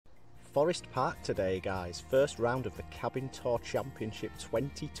Forest Park today, guys. First round of the Cabin Tour Championship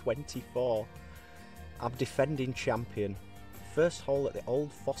 2024. I'm defending champion. First hole at the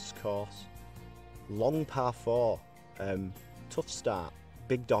Old Foss course. Long par 4. Tough start.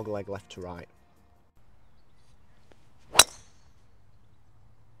 Big dog leg left to right.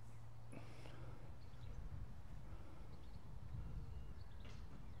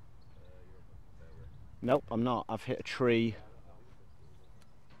 Nope, I'm not. I've hit a tree.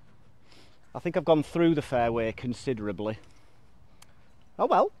 I think I've gone through the fairway considerably. Oh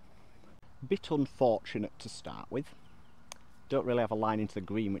well. Bit unfortunate to start with. Don't really have a line into the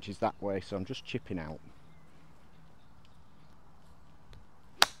green, which is that way, so I'm just chipping out.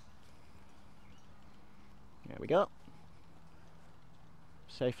 There we go.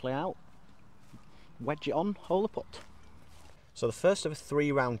 Safely out. Wedge it on, hole a putt. So the first of a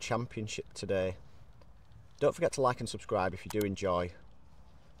 3-round championship today. Don't forget to like and subscribe if you do enjoy.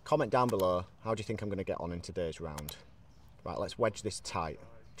 Comment down below, how do you think I'm going to get on in today's round? Right, let's wedge this tight.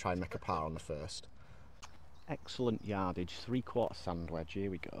 Try and make a par on the first. Excellent yardage, 3/4 sand wedge, here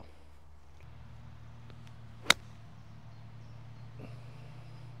we go.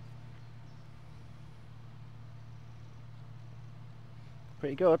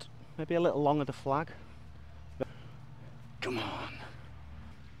 Pretty good, maybe a little long of the flag. Come on.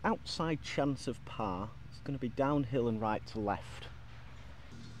 Outside chance of par, it's going to be downhill and right to left.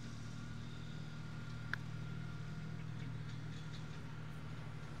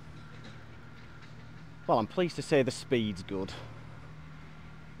 Well, I'm pleased to say the speed's good.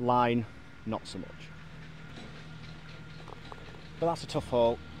 Line, not so much. But that's a tough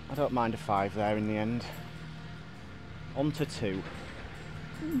hole. I don't mind a 5 there in the end. On to 2.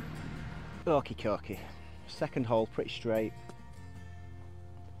 Okie dokie. Second hole, pretty straight.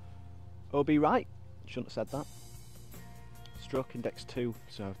 OB right. Shouldn't have said that. Stroke index 2,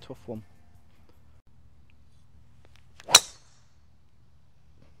 so tough one.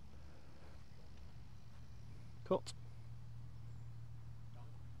 Cut.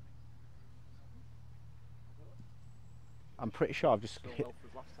 I'm pretty sure I've just hit.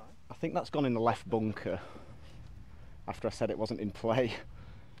 I think that's gone in the left bunker after I said it wasn't in play.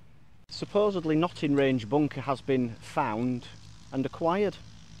 Supposedly not in range bunker has been found and acquired.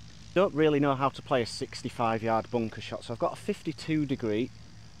 Don't really know how to play a 65-yard bunker shot, so I've got a 52 degree,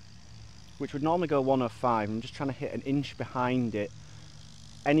 which would normally go 105. I'm just trying to hit an inch behind it.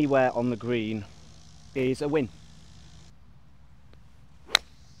 Anywhere on the green is a win.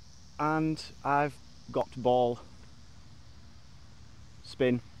 And I've got ball,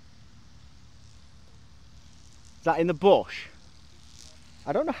 spin. Is that in the bush?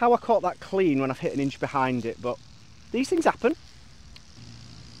 I don't know how I caught that clean when I've hit an inch behind it, but these things happen.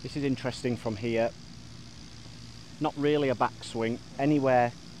 This is interesting from here. Not really a backswing.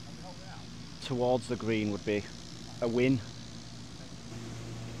 Anywhere towards the green would be a win.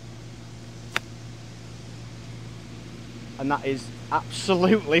 And that is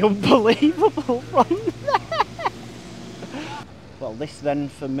absolutely unbelievable from there. Well, this then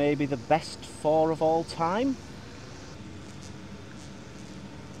for maybe the best 4 of all time.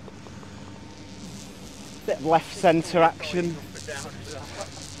 Bit of left centre action.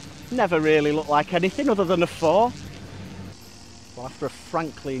 Never really looked like anything other than a 4. Well, after a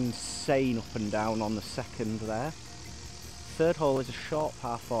frankly insane up and down on the second there. Third hole is a short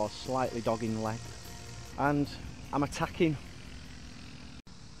par 4, slightly dogging leg. And I'm attacking.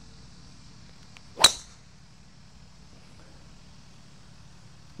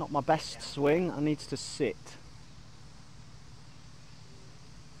 Not my best swing, I need to sit.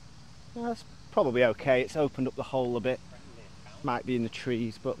 That's probably okay, it's opened up the hole a bit. Might be in the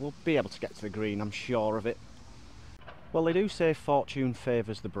trees, but we'll be able to get to the green, I'm sure of it. Well, they do say fortune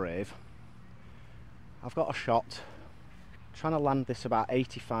favours the brave. I've got a shot. Trying to land this about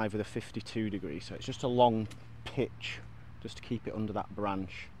 85 with a 52 degree, so it's just a long pitch just to keep it under that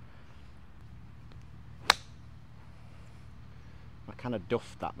branch. I kind of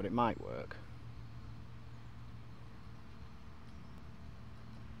duffed that, but it might work.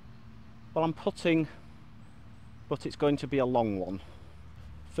 Well, I'm putting, but it's going to be a long one.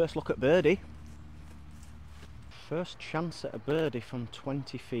 First look at birdie. First chance at a birdie from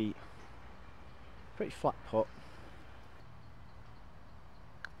 20 feet. Pretty flat putt.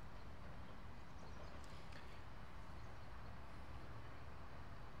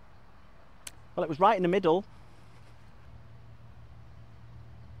 Well, it was right in the middle.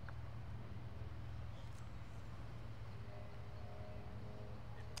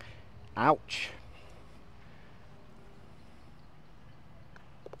 Ouch.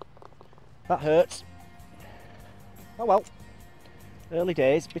 That hurts. Oh well. Early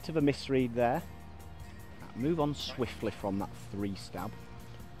days, bit of a misread there. Move on swiftly from that 3 stab.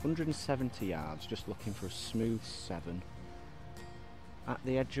 170 yards, just looking for a smooth 7 at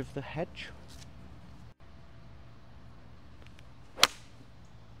the edge of the hedge.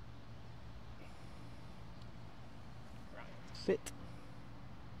 Sit.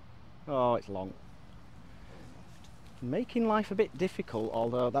 Oh, it's long. Making life a bit difficult,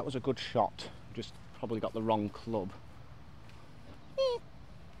 although that was a good shot. Just probably got the wrong club.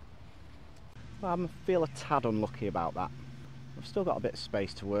 I feel a tad unlucky about that. I've still got a bit of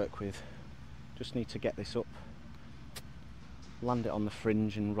space to work with. Just need to get this up, land it on the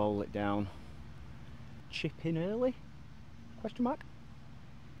fringe and roll it down. Chip in early? Question mark?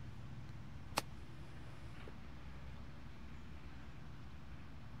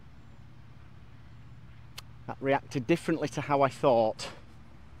 That reacted differently to how I thought.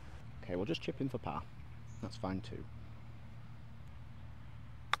 Okay, we'll just chip in for par. That's fine too.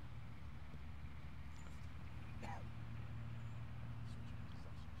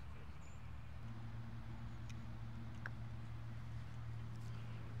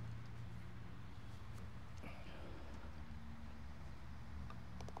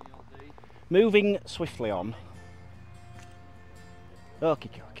 Moving swiftly on. Okie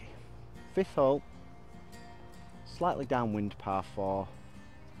dokie. 5th hole. Slightly downwind par 4.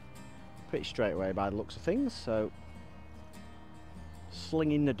 Pretty straight away by the looks of things, so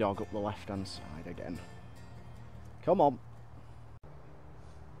slinging the dog up the left hand side again. Come on.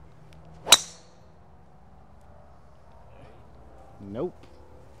 Nope.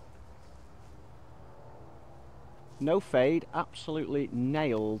 No fade, absolutely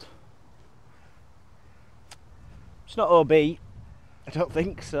nailed. It's not OB, I don't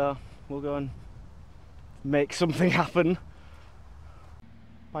think, so we'll go and make something happen.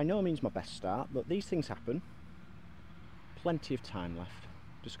 By no means my best start, but these things happen. Plenty of time left.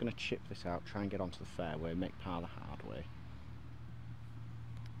 Just going to chip this out, try and get onto the fairway, make par the hard way.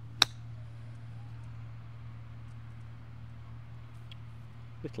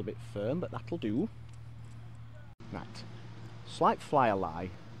 Little bit firm, but that'll do. Right, slight flyer lie,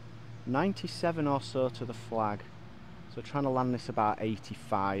 97 or so to the flag. So trying to land this about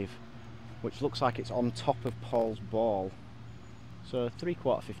 85, which looks like it's on top of Paul's ball. So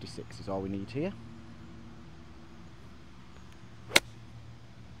 3/4 56 is all we need here.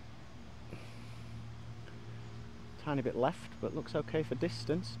 Tiny bit left, but looks okay for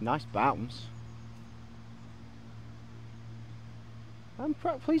distance. Nice bounce. I'm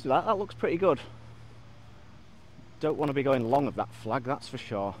pleased with that, that looks pretty good. Don't want to be going long of that flag, that's for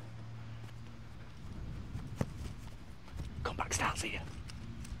sure. Comeback starts here.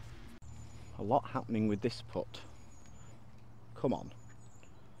 A lot happening with this putt. Come on.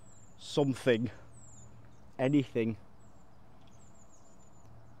 Something. Anything.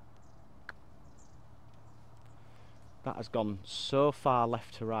 That has gone so far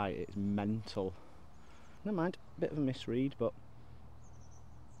left to right, it's mental. Never mind, bit of a misread, but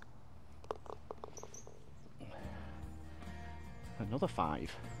another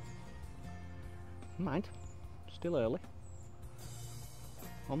 5. Never mind, still early.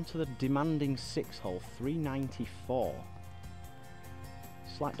 On to the demanding 6th hole, 394.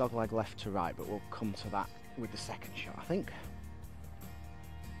 Slight dogleg left to right, but we'll come to that with the second shot, I think.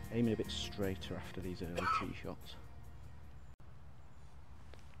 Aiming a bit straighter after these early tee shots.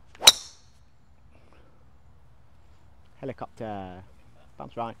 Helicopter.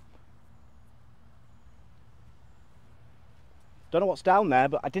 Bounce right. Don't know what's down there,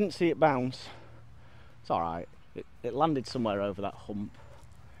 but I didn't see it bounce. It's alright. It landed somewhere over that hump.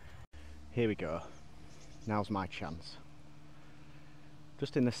 Here we go. Now's my chance.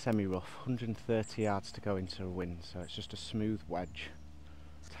 Just in the semi-rough, 130 yards to go into a wind, so it's just a smooth wedge.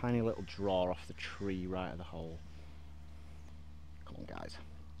 Tiny little draw off the tree right at the hole. Come on guys,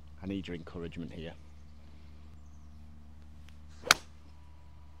 I need your encouragement here.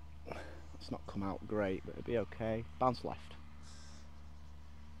 It's not come out great, but it'll be okay. Bounce left.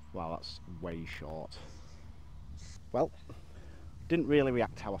 Wow, that's way short. Well, didn't really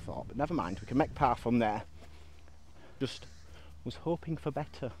react how I thought, but never mind, we can make par from there. Just was hoping for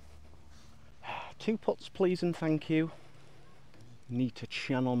better. 2 putts please and thank you. Need to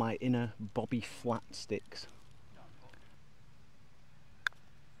channel my inner Bobby Flat sticks.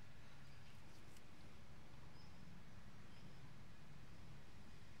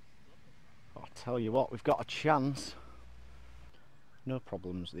 I'll tell you what, we've got a chance. No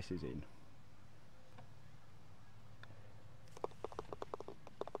problems, this is in.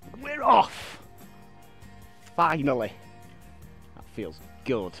 We're off! Finally! That feels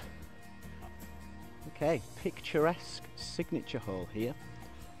good. Okay, picturesque signature hole here.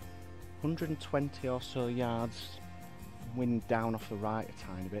 120 or so yards, wind down off the right a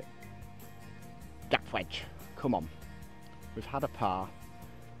tiny bit. Gap wedge, come on. We've had a par,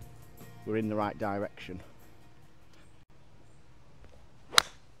 we're in the right direction.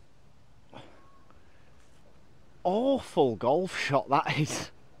 Awful golf shot that is.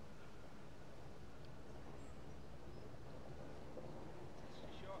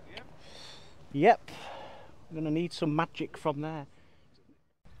 Yep, I'm going to need some magic from there.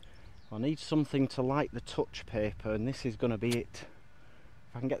 I need something to light the touch paper, and this is going to be it.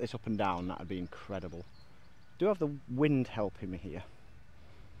 If I can get this up and down, that would be incredible. Do have the wind helping me here.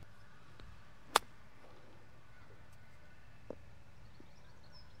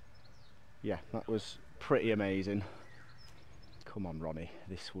 Yeah, that was pretty amazing. Come on, Ronnie,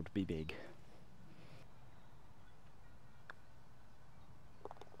 this would be big.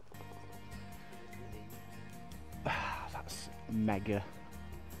 That's mega.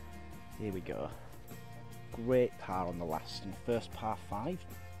 Here we go. Great par on the last, and first par 5.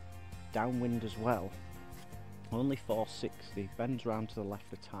 Downwind as well. Only 460, bends round to the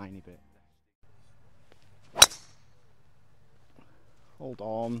left a tiny bit. Hold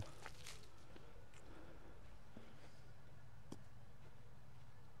on.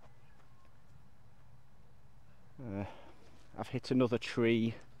 I've hit another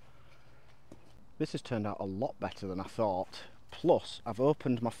tree. This has turned out a lot better than I thought. Plus, I've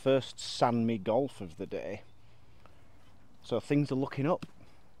opened my first San-Me golf of the day. So things are looking up.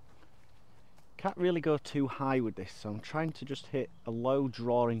 Can't really go too high with this, so I'm trying to just hit a low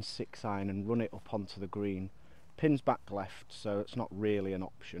drawing 6-iron and run it up onto the green. Pin's back left, so it's not really an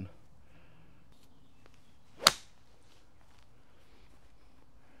option.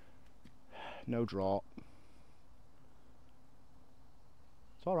 No draw.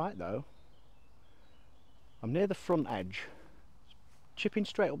 It's alright though. I'm near the front edge. Chipping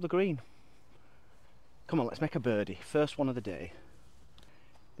straight up the green. Come on, let's make a birdie. First one of the day.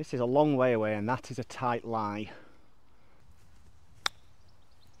 This is a long way away, and that is a tight lie.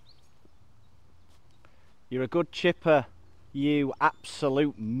 You're a good chipper, you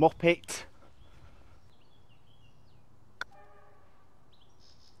absolute muppet.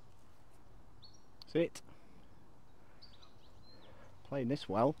 That's it. Playing this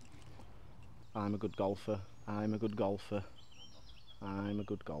well. I'm a good golfer. I'm a good golfer. I'm a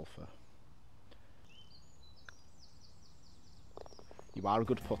good golfer. You are a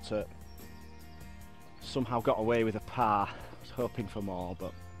good putter. Somehow got away with a par. I was hoping for more,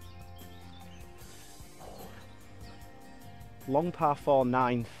 but... Long par 4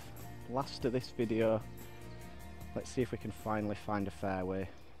 9th. Last of this video. Let's see if we can finally find a fairway.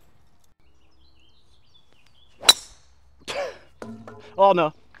 Oh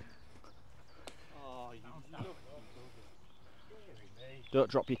no! Don't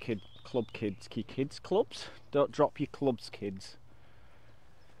drop your clubs. Don't drop your clubs, kids.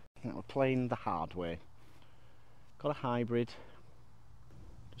 Now we're playing the hard way. Got a hybrid.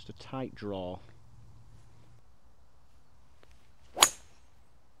 Just a tight draw.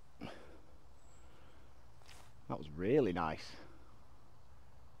 That was really nice.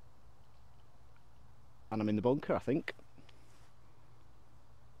 And I'm in the bunker, I think.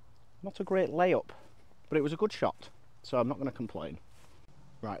 Not a great layup, but it was a good shot, so I'm not going to complain.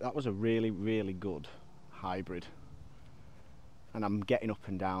 Right, that was a really, really good hybrid. And I'm getting up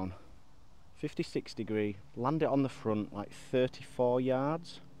and down. 56 degree, land it on the front like 34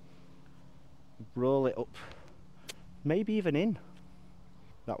 yards. Roll it up, maybe even in.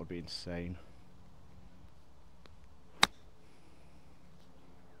 That would be insane.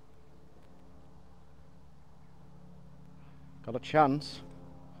 Got a chance.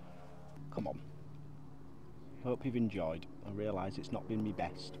 Come on. Hope you've enjoyed. I realise it's not been my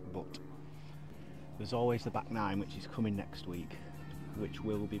best, but there's always the back 9, which is coming next week, which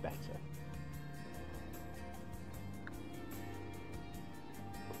will be better.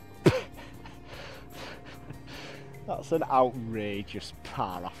 That's an outrageous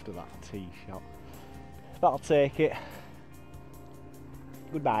par after that tee shot. That'll take it.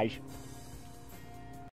 Goodbye.